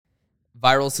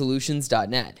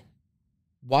viralsolutions.net.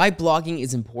 Why blogging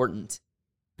is important,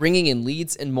 bringing in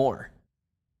leads, and more.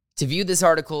 To view this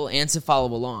article and to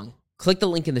follow along, click the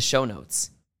link in the show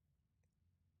notes.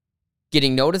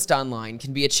 Getting noticed online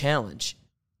can be a challenge.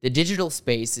 The digital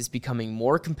space is becoming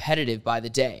more competitive by the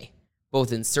day,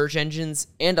 both in search engines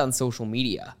and on social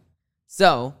media.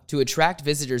 So, to attract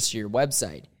visitors to your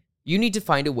website, you need to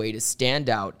find a way to stand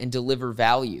out and deliver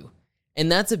value.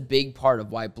 And that's a big part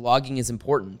of why blogging is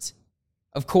important.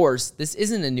 Of course, this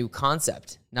isn't a new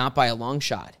concept, not by a long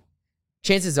shot.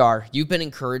 Chances are you've been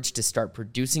encouraged to start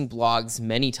producing blogs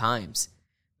many times.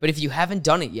 But if you haven't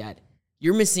done it yet,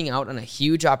 you're missing out on a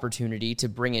huge opportunity to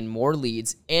bring in more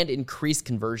leads and increase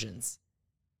conversions.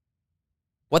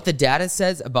 What the data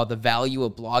says about the value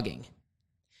of blogging.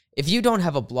 If you don't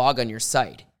have a blog on your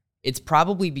site, it's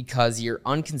probably because you're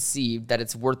unconceived that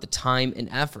it's worth the time and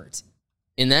effort.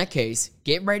 In that case,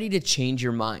 get ready to change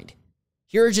your mind.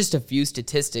 Here are just a few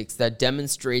statistics that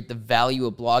demonstrate the value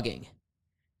of blogging.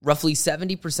 Roughly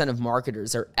 70% of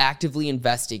marketers are actively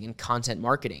investing in content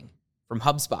marketing from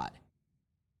HubSpot.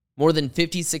 More than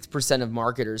 56% of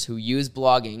marketers who use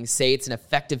blogging say it's an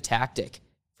effective tactic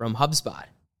from HubSpot.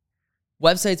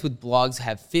 Websites with blogs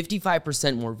have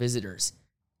 55% more visitors,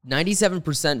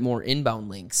 97% more inbound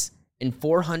links, and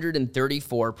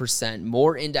 434%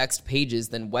 more indexed pages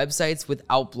than websites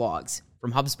without blogs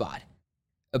from HubSpot.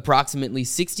 Approximately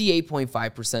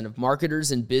 68.5% of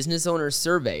marketers and business owners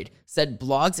surveyed said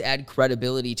blogs add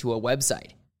credibility to a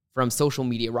website from social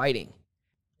media writing.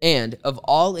 And of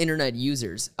all internet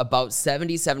users, about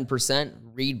 77%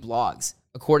 read blogs,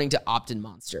 according to Opt-in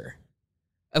Monster.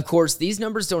 Of course, these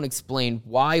numbers don't explain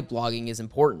why blogging is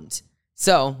important.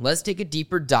 So let's take a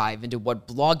deeper dive into what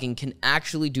blogging can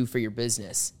actually do for your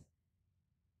business.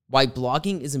 Why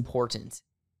blogging is important.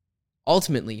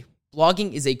 Ultimately,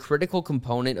 blogging is a critical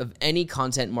component of any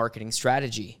content marketing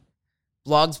strategy.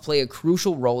 Blogs play a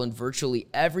crucial role in virtually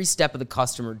every step of the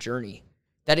customer journey.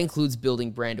 That includes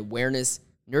building brand awareness,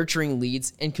 nurturing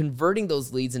leads, and converting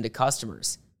those leads into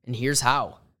customers. And here's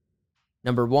how.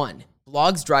 Number 1,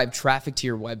 blogs drive traffic to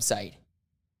your website.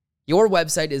 Your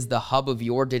website is the hub of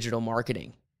your digital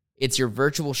marketing. It's your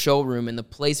virtual showroom and the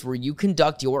place where you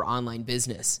conduct your online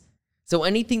business. So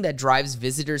anything that drives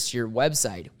visitors to your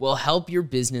website will help your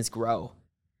business grow.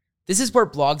 This is where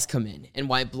blogs come in and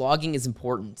why blogging is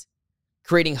important.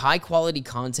 Creating high-quality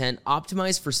content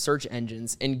optimized for search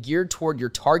engines and geared toward your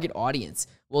target audience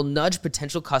will nudge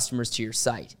potential customers to your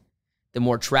site. The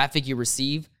more traffic you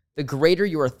receive, the greater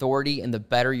your authority and the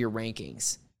better your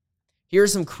rankings. Here are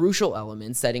some crucial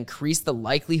elements that increase the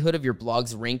likelihood of your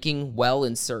blog's ranking well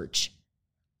in search.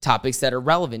 Topics that are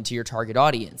relevant to your target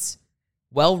audience.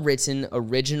 Well-written,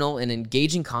 original, and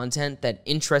engaging content that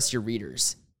interests your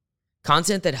readers.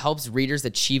 Content that helps readers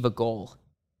achieve a goal.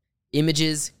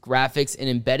 Images, graphics, and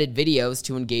embedded videos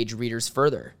to engage readers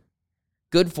further.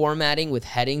 Good formatting with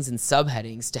headings and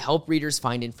subheadings to help readers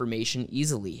find information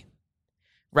easily.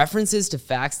 References to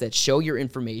facts that show your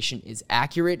information is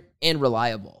accurate and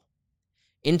reliable.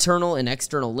 Internal and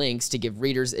external links to give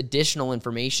readers additional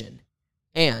information.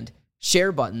 And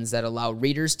share buttons that allow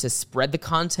readers to spread the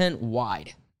content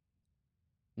wide.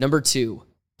 Number 2,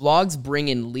 blogs bring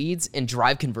in leads and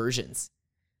drive conversions.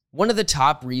 One of the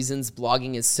top reasons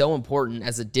blogging is so important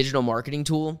as a digital marketing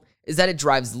tool is that it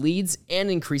drives leads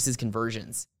and increases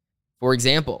conversions. For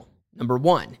example, number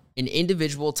 1, an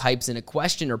individual types in a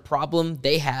question or problem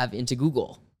they have into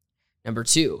Google. Number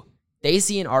 2, they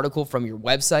see an article from your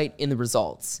website in the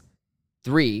results.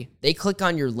 3, they click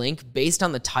on your link based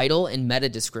on the title and meta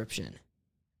description.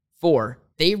 4,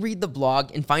 they read the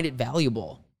blog and find it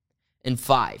valuable. And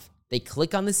 5, they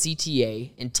click on the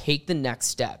CTA and take the next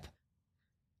step.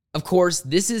 Of course,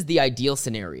 this is the ideal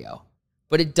scenario,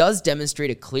 but it does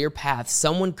demonstrate a clear path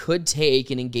someone could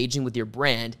take in engaging with your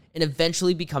brand and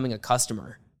eventually becoming a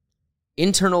customer.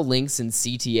 Internal links and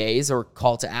CTAs, or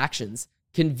call to actions,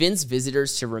 convince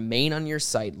visitors to remain on your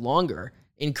site longer,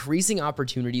 increasing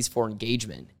opportunities for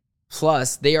engagement.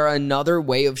 Plus, they are another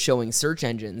way of showing search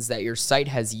engines that your site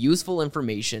has useful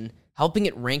information, helping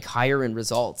it rank higher in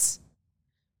results.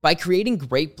 By creating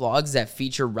great blogs that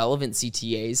feature relevant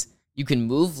CTAs, you can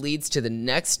move leads to the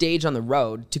next stage on the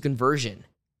road to conversion.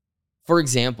 For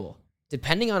example,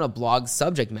 depending on a blog's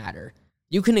subject matter,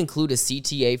 you can include a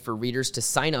CTA for readers to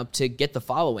sign up to get the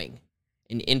following: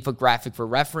 an infographic for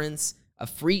reference, a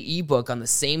free ebook on the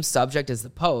same subject as the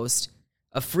post,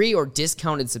 a free or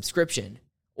discounted subscription,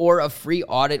 or a free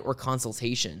audit or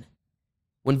consultation.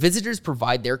 When visitors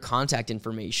provide their contact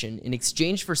information in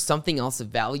exchange for something else of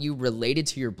value related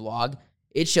to your blog,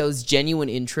 it shows genuine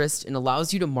interest and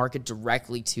allows you to market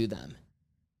directly to them.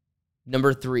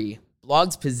 Number 3,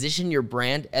 blogs position your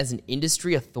brand as an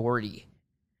industry authority.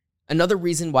 Another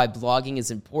reason why blogging is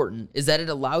important is that it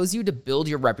allows you to build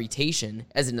your reputation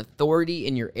as an authority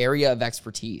in your area of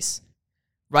expertise.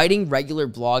 Writing regular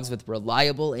blogs with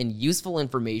reliable and useful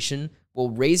information will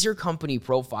raise your company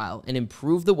profile and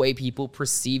improve the way people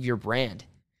perceive your brand.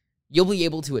 You'll be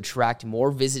able to attract more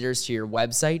visitors to your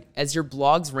website as your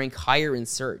blogs rank higher in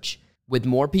search, with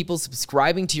more people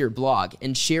subscribing to your blog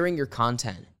and sharing your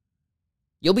content.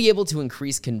 You'll be able to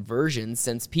increase conversions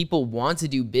since people want to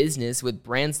do business with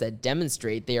brands that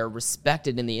demonstrate they are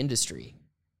respected in the industry.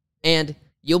 And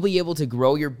you'll be able to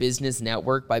grow your business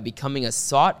network by becoming a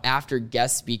sought-after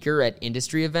guest speaker at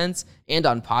industry events and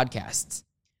on podcasts.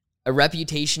 A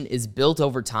reputation is built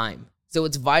over time, so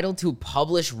it's vital to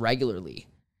publish regularly.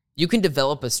 You can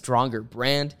develop a stronger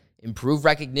brand, improve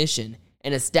recognition,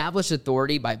 and establish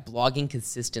authority by blogging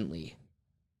consistently.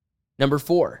 Number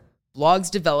 4,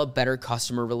 blogs develop better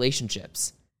customer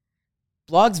relationships.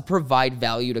 Blogs provide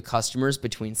value to customers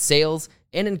between sales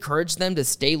and encourage them to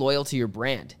stay loyal to your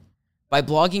brand. By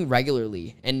blogging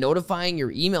regularly and notifying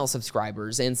your email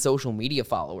subscribers and social media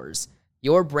followers,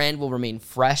 your brand will remain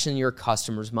fresh in your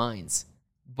customers' minds.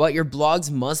 But your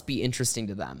blogs must be interesting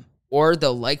to them, or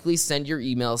they'll likely send your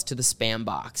emails to the spam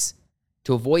box.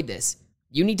 To avoid this,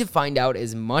 you need to find out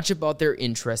as much about their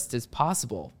interests as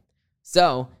possible.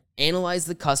 So, analyze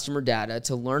the customer data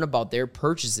to learn about their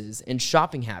purchases and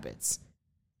shopping habits.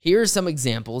 Here are some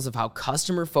examples of how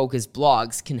customer-focused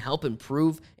blogs can help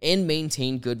improve and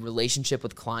maintain good relationship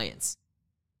with clients.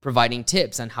 Providing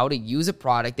tips on how to use a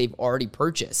product they've already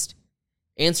purchased.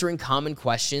 Answering common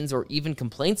questions or even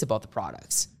complaints about the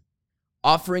products.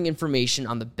 Offering information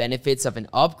on the benefits of an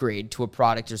upgrade to a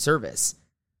product or service.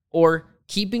 Or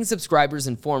keeping subscribers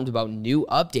informed about new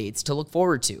updates to look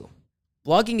forward to.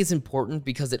 Blogging is important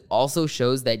because it also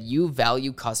shows that you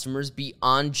value customers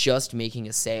beyond just making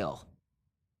a sale.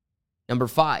 Number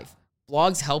 5,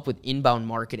 blogs help with inbound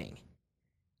marketing.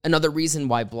 Another reason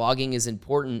why blogging is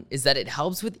important is that it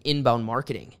helps with inbound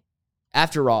marketing.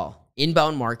 After all,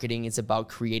 inbound marketing is about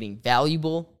creating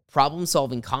valuable,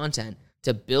 problem-solving content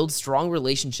to build strong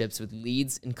relationships with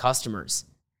leads and customers.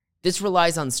 This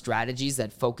relies on strategies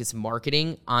that focus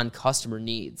marketing on customer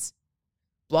needs.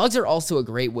 Blogs are also a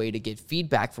great way to get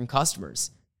feedback from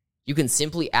customers. You can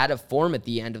simply add a form at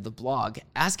the end of the blog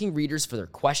asking readers for their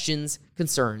questions,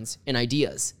 concerns, and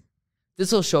ideas.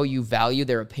 This will show you value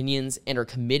their opinions and are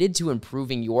committed to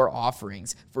improving your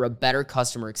offerings for a better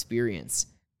customer experience.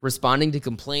 Responding to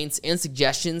complaints and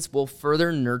suggestions will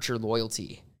further nurture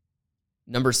loyalty.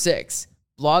 Number 6,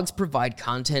 blogs provide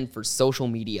content for social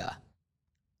media.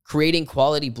 Creating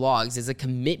quality blogs is a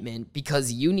commitment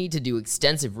because you need to do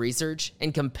extensive research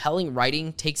and compelling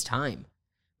writing takes time.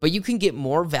 But you can get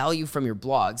more value from your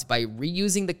blogs by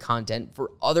reusing the content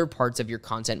for other parts of your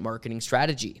content marketing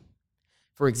strategy.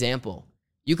 For example,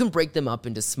 you can break them up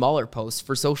into smaller posts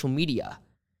for social media.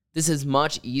 This is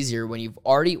much easier when you've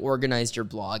already organized your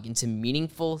blog into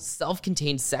meaningful,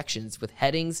 self-contained sections with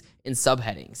headings and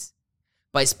subheadings.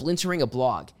 By splintering a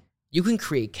blog, you can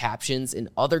create captions and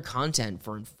other content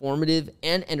for informative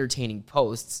and entertaining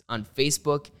posts on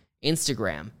Facebook,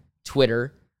 Instagram,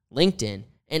 Twitter, LinkedIn,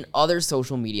 and other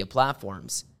social media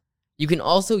platforms. You can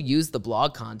also use the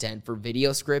blog content for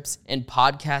video scripts and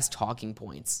podcast talking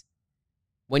points.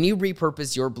 When you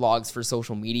repurpose your blogs for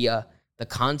social media, the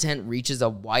content reaches a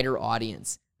wider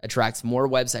audience, attracts more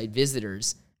website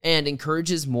visitors, and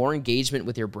encourages more engagement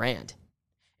with your brand.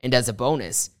 And as a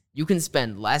bonus, you can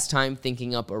spend less time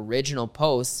thinking up original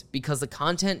posts because the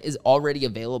content is already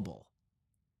available.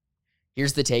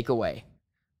 Here's the takeaway.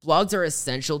 Blogs are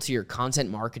essential to your content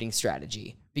marketing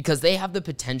strategy because they have the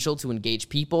potential to engage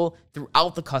people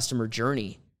throughout the customer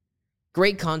journey.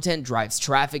 Great content drives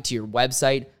traffic to your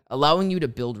website, allowing you to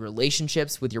build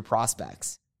relationships with your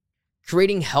prospects.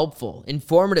 Creating helpful,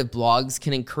 informative blogs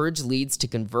can encourage leads to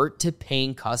convert to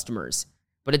paying customers,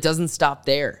 but it doesn't stop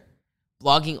there.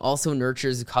 Blogging also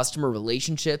nurtures customer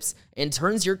relationships and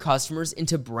turns your customers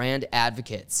into brand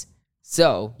advocates.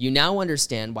 So, you now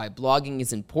understand why blogging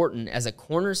is important as a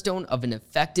cornerstone of an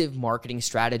effective marketing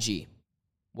strategy.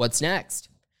 What's next?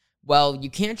 Well, you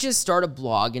can't just start a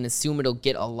blog and assume it'll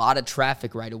get a lot of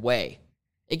traffic right away.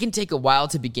 It can take a while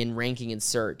to begin ranking in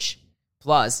search.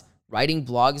 Plus, writing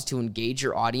blogs to engage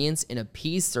your audience and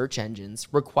appease search engines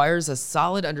requires a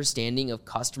solid understanding of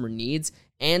customer needs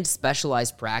and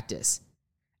specialized practice.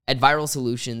 At Viral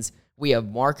Solutions, we have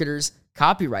marketers,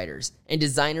 copywriters, and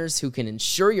designers who can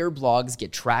ensure your blogs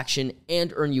get traction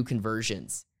and earn you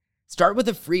conversions. Start with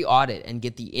a free audit and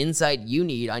get the insight you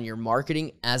need on your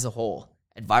marketing as a whole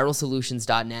at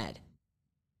viralsolutions.net.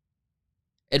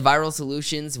 At Viral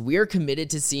Solutions, we're committed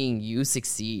to seeing you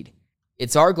succeed.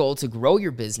 It's our goal to grow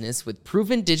your business with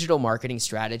proven digital marketing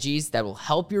strategies that will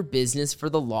help your business for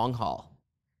the long haul.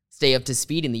 Stay up to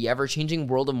speed in the ever-changing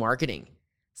world of marketing.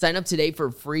 Sign up today for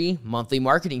free monthly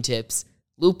marketing tips,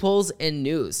 loopholes, and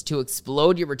news to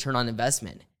explode your return on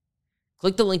investment.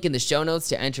 Click the link in the show notes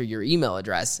to enter your email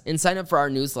address and sign up for our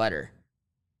newsletter.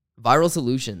 Viral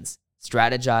Solutions.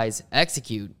 Strategize,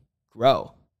 execute,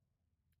 grow.